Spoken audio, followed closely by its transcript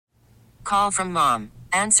call from mom.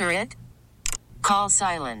 Answer it. Call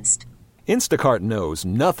silenced. Instacart knows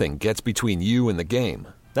nothing gets between you and the game.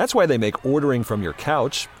 That's why they make ordering from your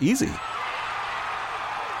couch easy.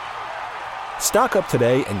 Stock up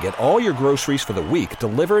today and get all your groceries for the week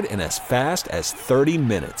delivered in as fast as 30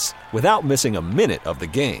 minutes without missing a minute of the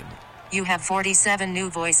game. You have 47 new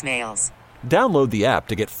voicemails. Download the app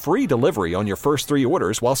to get free delivery on your first 3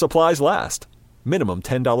 orders while supplies last. Minimum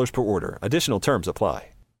 $10 per order. Additional terms apply.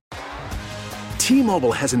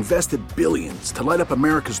 T-Mobile has invested billions to light up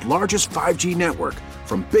America's largest 5G network,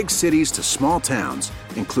 from big cities to small towns,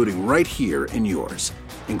 including right here in yours.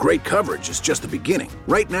 And great coverage is just the beginning.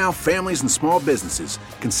 Right now, families and small businesses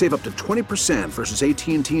can save up to 20% versus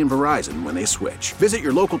AT&T and Verizon when they switch. Visit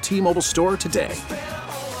your local T-Mobile store today.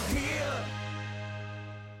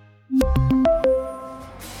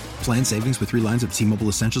 Plan savings with 3 lines of T-Mobile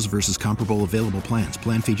Essentials versus comparable available plans.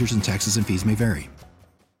 Plan features and taxes and fees may vary.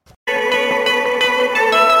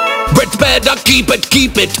 Bret's better keep it.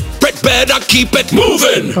 Bret better keep it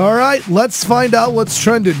moving. All right, let's find out what's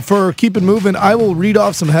trending. For Keep It Moving, I will read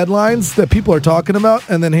off some headlines that people are talking about,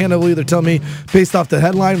 and then Hannah will either tell me, based off the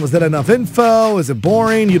headline, was that enough info? Is it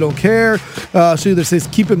boring? You don't care? She either says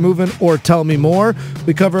Keep It Moving or tell me more.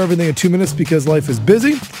 We cover everything in 2 minutes because life is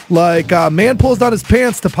busy. Like, man pulls down his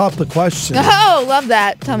pants to pop the question. Oh, love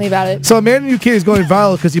that. Tell me about it. So a man in the UK is going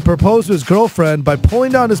viral because he proposed to his girlfriend by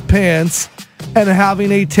pulling down his pants and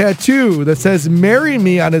having a tattoo that says "Marry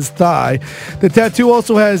Me" on his thigh. The tattoo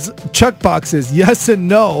also has check boxes, yes and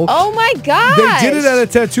no. Oh my God! They did it at a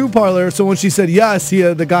tattoo parlor, so when she said yes, he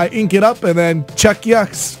had the guy ink it up and then check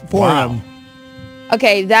yes for him.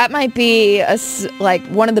 Okay, that might be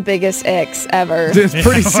one of the biggest icks ever. It's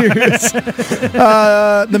pretty serious.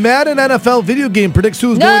 The Madden NFL video game predicts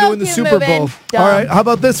who's going to win the Super Bowl. Dumb. All right, how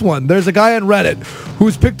about this one? There's a guy on Reddit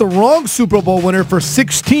who's picked the wrong Super Bowl winner for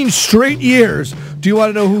 16 straight years. Do you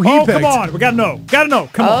want to know who he picked? Oh, come on. We got to know.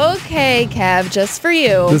 Come on. Okay, Kev, just for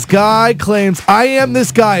you. This guy claims, "I am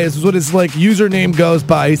this guy," is what his username goes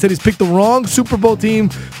by. He said he's picked the wrong Super Bowl team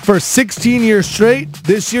for 16 years straight.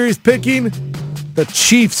 This year he's picking the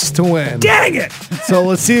Chiefs to win. Dang it! So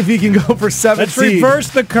let's see if he can go for 17. Let's reverse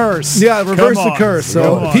the curse. Yeah, reverse the curse.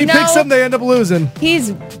 So if he picks them, they end up losing.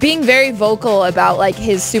 He's being very vocal about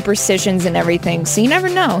his superstitions and everything, so you never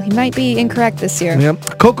know. He might be incorrect this year.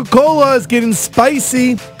 Yep. Coca-Cola is getting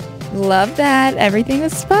spicy. Love that. Everything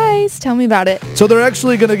with spice. Tell me about it. So they're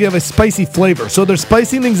actually going to give a spicy flavor. So they're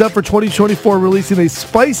spicing things up for 2024, releasing a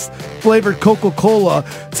spice-flavored Coca-Cola.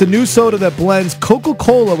 It's a new soda that blends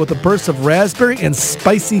Coca-Cola with a burst of raspberry and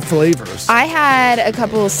spicy flavors. I had a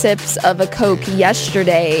couple of sips of a Coke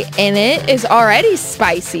yesterday, and it is already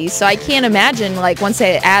spicy. So I can't imagine, once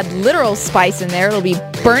they add literal spice in there, it'll be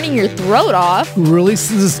burning your throat off.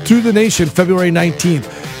 Releases to the nation February 19th.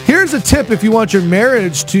 Here's a tip if you want your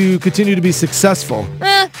marriage to continue to be successful.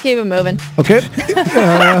 Keep it moving. Okay.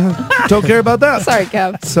 Don't care about that. Sorry,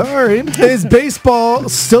 Kev. Sorry. Is baseball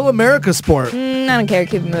still America's sport? I don't care.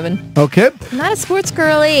 Keep it moving. Okay. I'm not a sports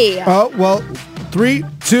girly. Oh, well, 3,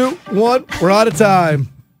 2, 1. We're out of time.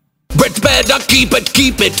 Bret better keep it.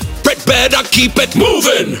 Bret better keep it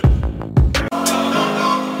moving.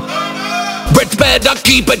 Bret better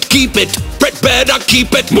keep it. Bret better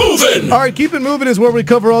keep it moving. All right, Keep It Moving is where we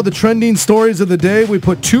cover all the trending stories of the day. We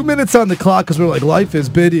put 2 minutes on the clock because we're life is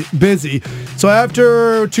busy. So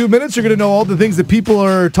after 2 minutes, you're going to know all the things that people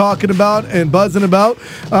are talking about and buzzing about.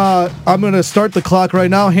 I'm going to start the clock right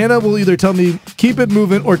now. Hannah will either tell me Keep It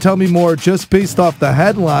Moving or tell me more just based off the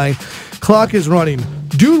headline. Clock is running.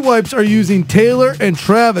 Dude Wipes are using Taylor and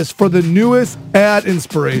Travis for the newest ad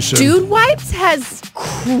inspiration. Dude Wipes has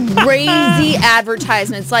crazy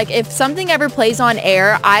advertisements. If something ever plays on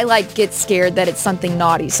air, I get scared that it's something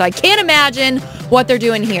naughty. So I can't imagine what they're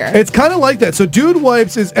doing here. It's kind of like that. So Dude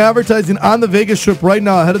Wipes is advertising on the Vegas Strip right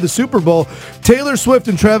now ahead of the Super Bowl. Taylor Swift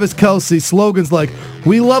and Travis Kelce slogans like,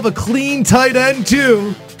 "We love a clean tight end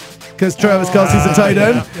too." Because Travis Kelce's a tight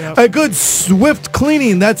end. Yeah. A good swift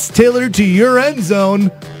cleaning that's tailored to your end zone.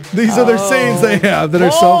 These are their sayings they have that are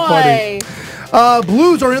so funny.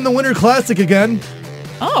 Blues are in the Winter Classic again.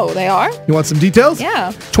 Oh, they are? You want some details?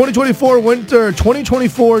 Yeah.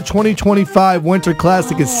 2024-2025 Winter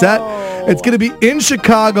Classic is set. It's going to be in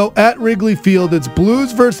Chicago at Wrigley Field. It's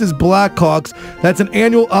Blues versus Blackhawks. That's an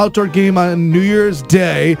annual outdoor game on New Year's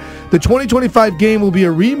Day. The 2025 game will be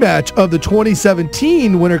a rematch of the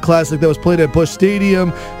 2017 Winter Classic that was played at Busch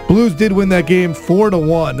Stadium. Blues did win that game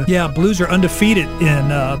 4-1. Yeah, Blues are undefeated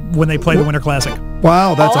when they play the Winter Classic.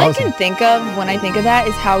 Wow, that's awesome. All I can think of when I think of that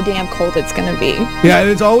is how damn cold it's going to be. Yeah,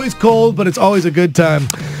 and it's always cold, but it's always a good time.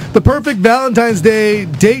 The perfect Valentine's Day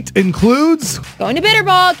date includes... Going to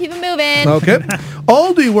Bitterball. Keep it moving. Okay.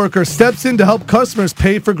 Aldi worker steps in to help customers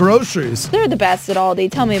pay for groceries. They're the best at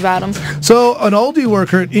Aldi. Tell me about them. So an Aldi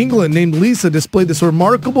worker in England named Lisa displayed this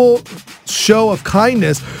remarkable show of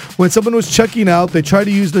kindness. When someone was checking out, they tried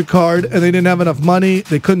to use their card and they didn't have enough money.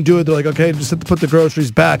 They couldn't do it. They're like, okay, just have to put the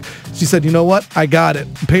groceries back. She said, you know what? I got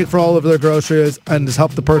it. Paid for all of their groceries and just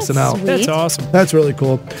helped the person out. Sweet. That's awesome. That's really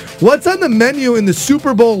cool. What's on the menu in the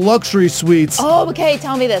Super Bowl luxury suites? Oh, okay.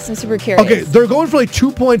 Tell me this. I'm super curious. Okay, they're going for like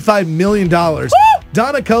 $2.5 million.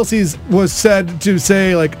 Donna Kelsey's was said to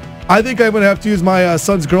say, like, I think I'm going to have to use my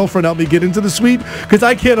son's girlfriend to help me get into the suite because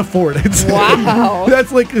I can't afford it. Wow.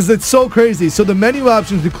 That's like, because it's so crazy. So the menu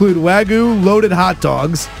options include Wagyu loaded hot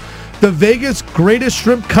dogs, the Vegas Greatest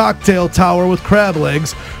Shrimp Cocktail Tower with crab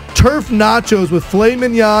legs, turf nachos with filet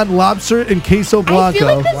mignon, lobster, and queso blanco. I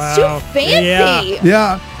feel like that's too fancy.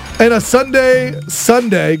 Yeah. And a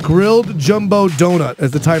Sunday grilled jumbo donut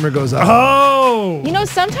as the timer goes out. Oh! You know,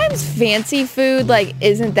 sometimes fancy food, like,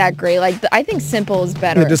 isn't that great. Like, I think simple is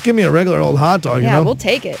better. Yeah, just give me a regular old hot dog, Yeah, you know? we'll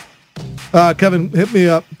take it. Kevin, hit me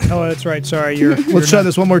up. Oh, that's right. Sorry. Let's try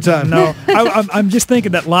this one more time. No, I'm just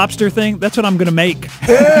thinking that lobster thing, that's what I'm going to make.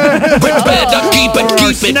 Brett better keep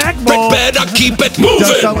it. Snack Brett ball. better keep it Does moving.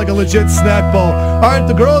 sound like a legit snack ball. All right,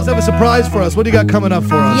 the girls have a surprise for us. What do you got coming up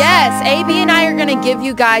for us? Yes, AB and I are going to give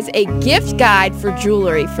you guys a gift guide for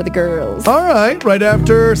jewelry for the girls. All right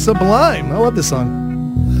after Sublime. I love this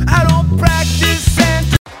song. I don't practice and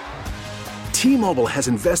T-Mobile has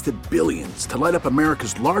invested billions to light up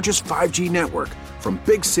America's largest 5G network, from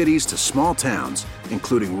big cities to small towns,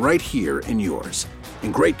 including right here in yours.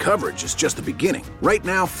 And great coverage is just the beginning. Right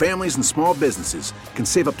now, families and small businesses can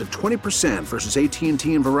save up to 20% versus AT&T and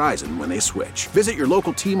Verizon when they switch. Visit your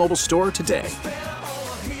local T-Mobile store today.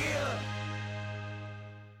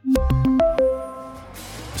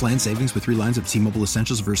 Plan savings with 3 lines of T-Mobile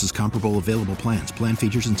Essentials versus comparable available plans. Plan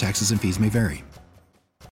features and taxes and fees may vary.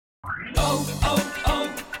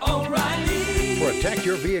 Protect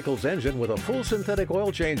your vehicle's engine with a full synthetic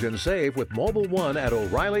oil change and save with Mobile One at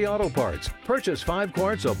O'Reilly Auto Parts. Purchase 5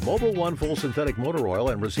 quarts of Mobile One full synthetic motor oil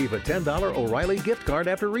and receive a $10 O'Reilly gift card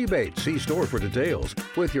after rebate. See store for details.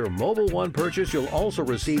 With your Mobile One purchase, you'll also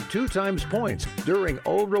receive 2 times points during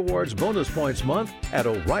O Rewards Bonus Points Month at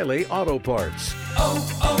O'Reilly Auto Parts.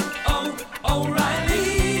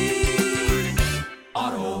 O'Reilly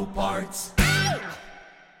Auto Parts.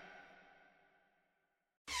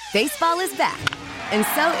 Baseball is back, and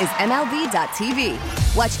so is MLB.tv.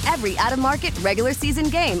 Watch every out-of-market regular season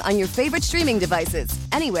game on your favorite streaming devices,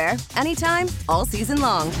 anywhere, anytime, all season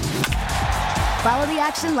long. Follow the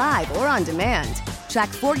action live or on demand. Track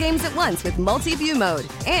 4 games at once with multi-view mode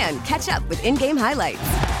and catch up with in-game highlights.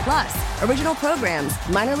 Plus, original programs,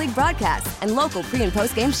 minor league broadcasts, and local pre- and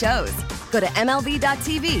post-game shows. Go to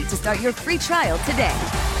MLB.tv to start your free trial today.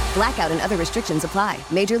 Blackout and other restrictions apply.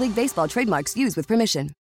 Major League Baseball trademarks used with permission.